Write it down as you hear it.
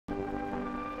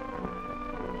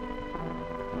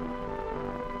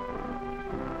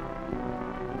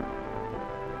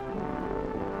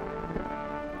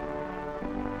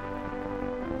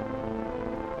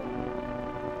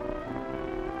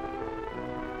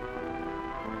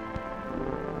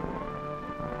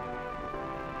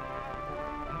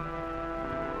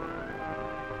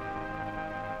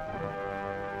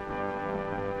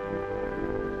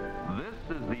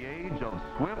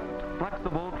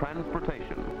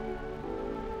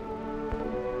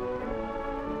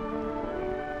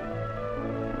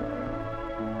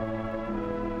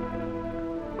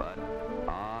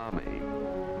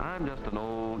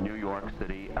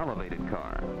City elevated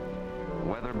car.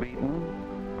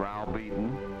 Weather-beaten,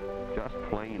 brow-beaten, just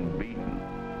plain beaten.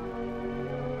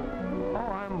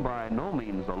 Oh, I'm by no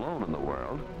means alone in the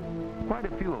world. Quite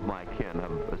a few of my kin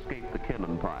have escaped the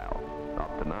Kinnan pile,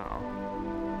 up to now.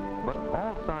 But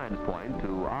all signs point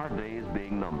to our days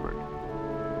being numbered.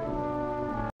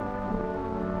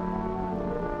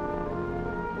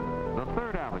 The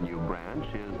 3rd Avenue branch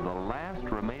is the last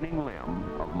remaining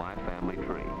limb of my family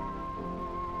tree.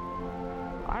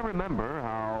 I remember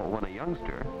how, when a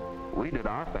youngster, we did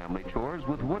our family chores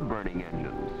with wood-burning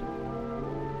engines.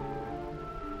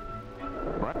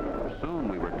 But soon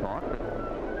we were taught that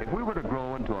if we were to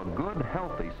grow into a good,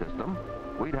 healthy system,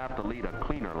 we'd have to lead a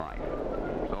cleaner life.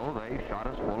 So they shot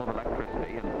us full of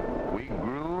electricity, and we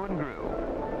grew and grew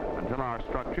until our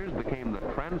structures became the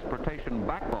transportation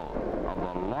backbone of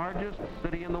the largest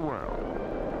city in the world.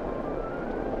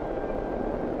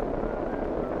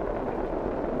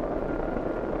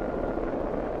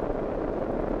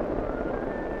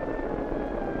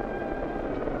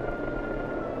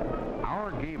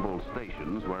 Our gable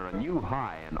stations were a new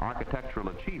high in architectural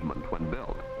achievement when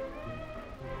built.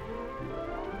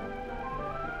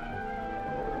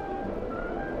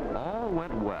 All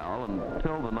went well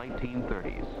until the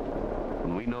 1930s,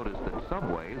 when we noticed that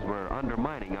subways were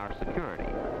undermining our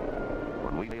security.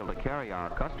 When we failed to carry our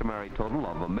customary total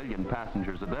of 1 million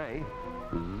passengers a day,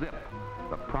 zip,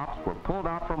 the props were pulled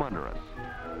out from under us.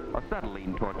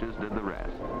 Acetylene torches did the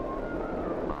rest.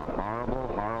 A horrible,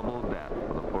 horrible death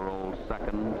for the poor old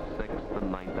 2nd, 6th,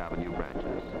 and 9th Avenue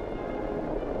branches.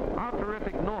 Our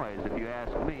terrific noise, if you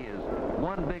ask me, is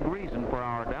one big reason for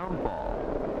our downfall.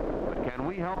 But can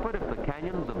we help it if the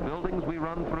canyons of buildings we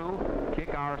run through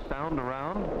kick our sound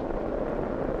around?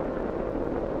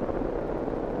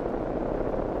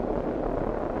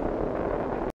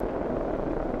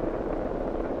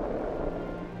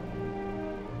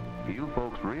 Few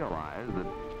folks realize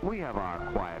that we have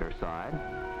our quieter side.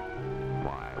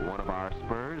 Why, one of our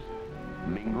spurs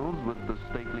mingles with the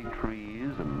stately trees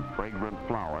and fragrant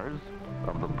flowers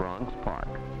of the Bronx Park.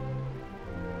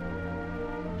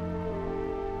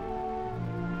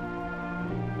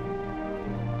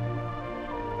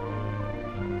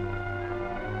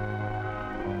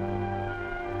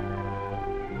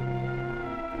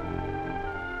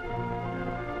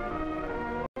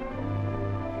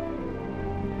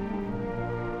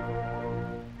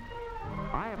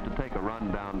 I have to take a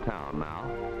run downtown now.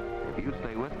 If you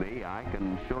stay with me, I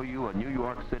can show you a New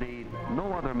York City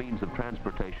no other means of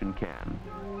transportation can.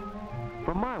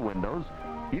 From my windows,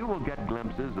 you will get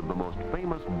glimpses of the most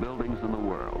famous buildings in the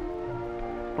world.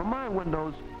 From my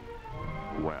windows,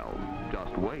 well,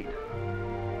 just wait.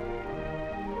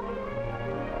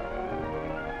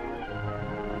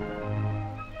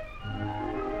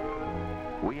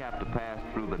 We have to pass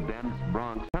through the dense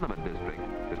Bronx tenement district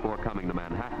before coming to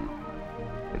Manhattan.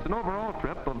 It's an overall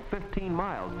trip of 15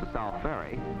 miles to South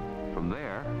Ferry. From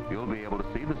there, you'll be able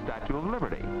to see the Statue of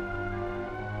Liberty.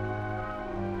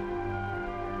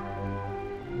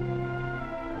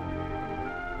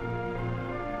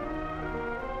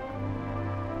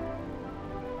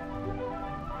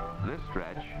 This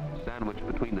stretch, sandwiched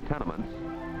between the tenements,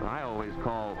 I always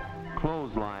call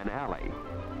Clothesline Alley.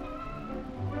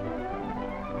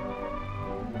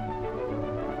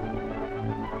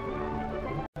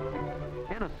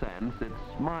 In a sense,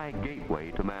 it's my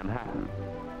gateway to Manhattan.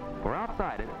 For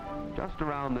outside it, just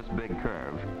around this big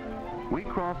curve, we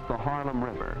cross the Harlem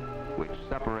River, which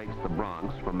separates the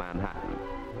Bronx from Manhattan.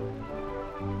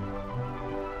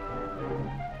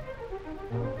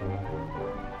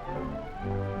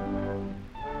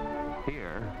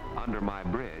 Here, under my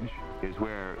bridge, is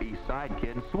where East Side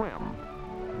kids swim.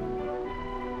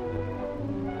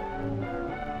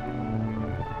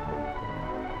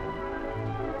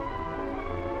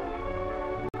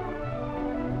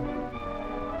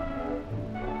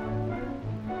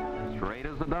 Straight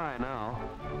as a die now,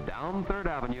 down 3rd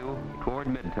Avenue toward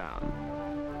Midtown.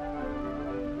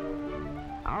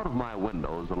 Out of my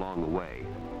windows along the way,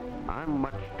 I'm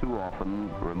much too often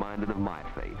reminded of my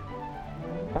fate.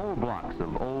 Whole blocks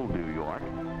of old New York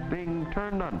being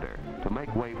turned under to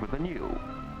make way for the new.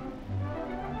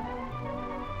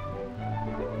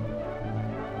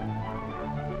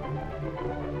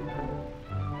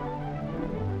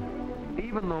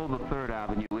 Even though the 3rd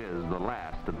Avenue is the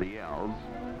last of the L's,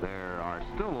 there are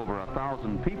still over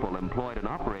 1,000 people employed in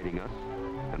operating us,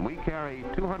 and we carry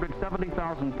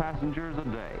 270,000 passengers a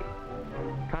day.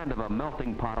 Kind of a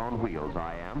melting pot on wheels,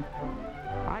 I am.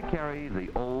 I carry the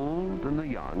old and the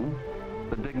young,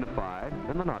 the dignified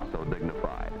and the not so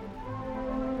dignified.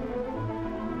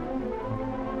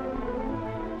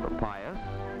 The pious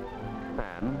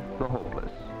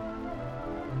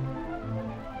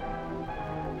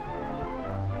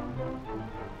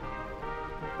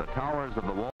towers of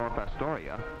the Waldorf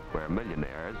Astoria, where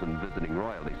millionaires and visiting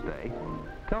royalty stay,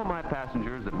 tell my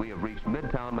passengers that we have reached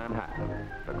Midtown Manhattan,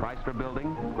 the Chrysler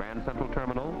Building, Grand Central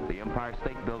Terminal, the Empire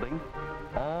State Building,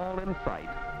 all in sight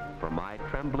from my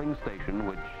trembling station,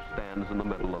 which stands in the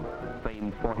middle of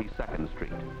famed 42nd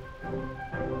Street.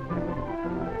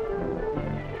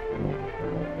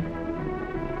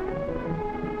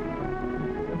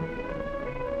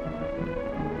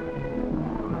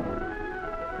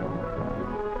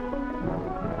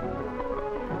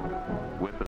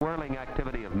 With the swirling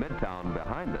activity of Midtown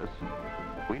behind us,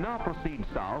 we now proceed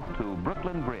south to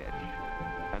Brooklyn Bridge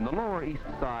and the Lower East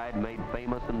Side made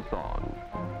famous in song.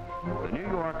 The New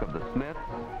York of the Smiths,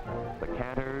 the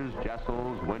Cantors,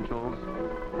 Jessels, Winchells,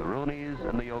 the Rooneys,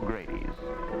 and the O'Grady's.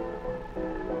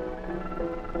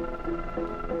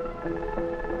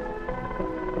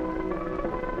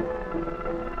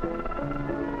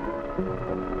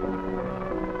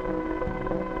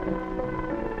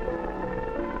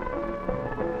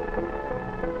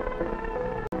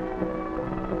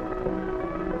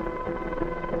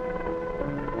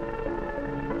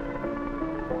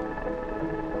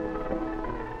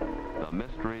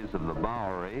 Of the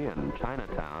Bowery and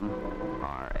Chinatown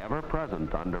are ever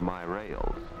present under my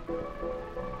rails.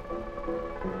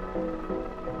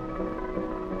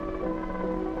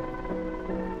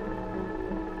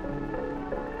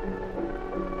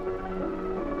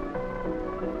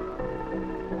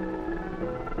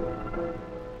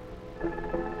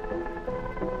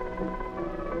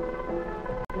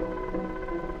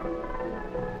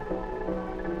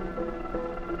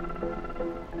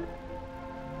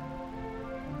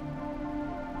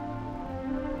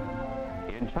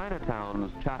 In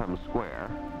Chinatown's Chatham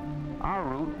Square, our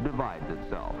route divides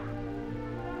itself.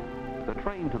 The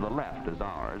train to the left is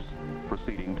ours,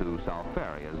 proceeding to South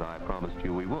Ferry, as I promised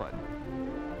you we would.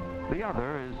 The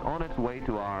other is on its way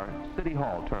to our City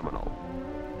Hall terminal,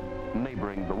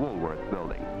 neighboring the Woolworth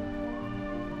building.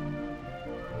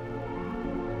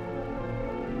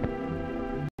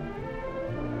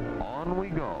 On we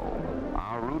go,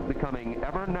 our route becoming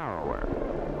ever narrower,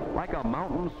 like a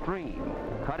mountain stream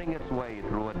cutting its way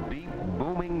through a deep,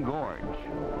 booming gorge.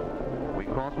 We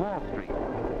cross Wall Street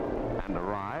and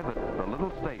arrive at the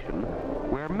little station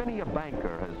where many a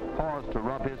banker has paused to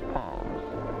rub his palms,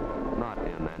 not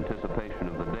in anticipation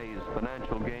of the day's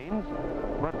financial gains,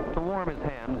 but to warm his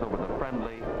hands over the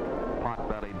friendly,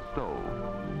 pot-bellied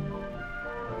stove.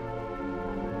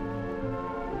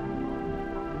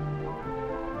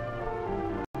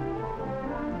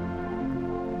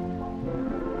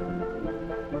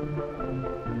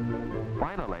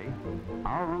 Finally,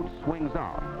 our route swings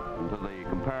out into the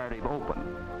comparative open,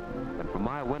 and from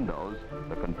my windows,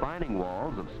 the confining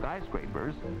walls of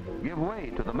skyscrapers give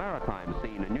way to the maritime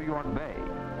scene in New York Bay.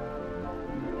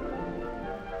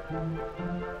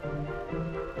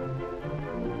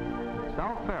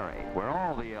 South Ferry, where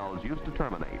all the L's used to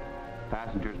terminate,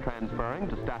 passengers transferring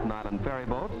to Staten Island ferry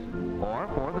boats or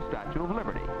for the Statue of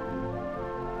Liberty.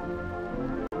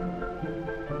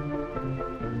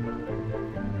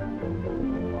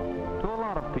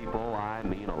 People, I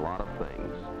mean a lot of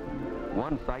things.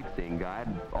 One sightseeing guide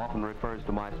often refers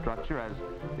to my structure as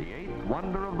the eighth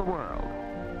wonder of the world.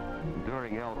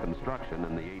 During L construction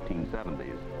in the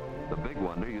 1870s, the big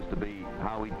wonder used to be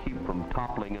how we'd keep from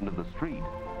toppling into the street.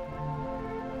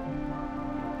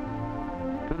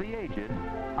 To the aged,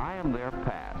 I am their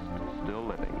past, still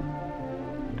living.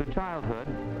 To childhood,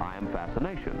 I am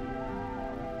fascination.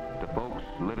 To folks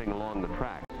living along the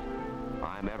tracks,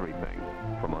 I'm everything,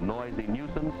 from a noisy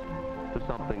nuisance to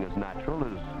something as natural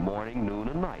as morning, noon,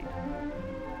 and night.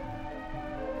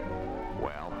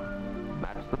 Well,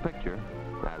 that's the picture,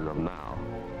 as of now.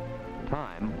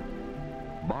 Time,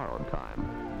 borrowed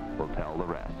time, will tell the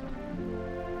rest.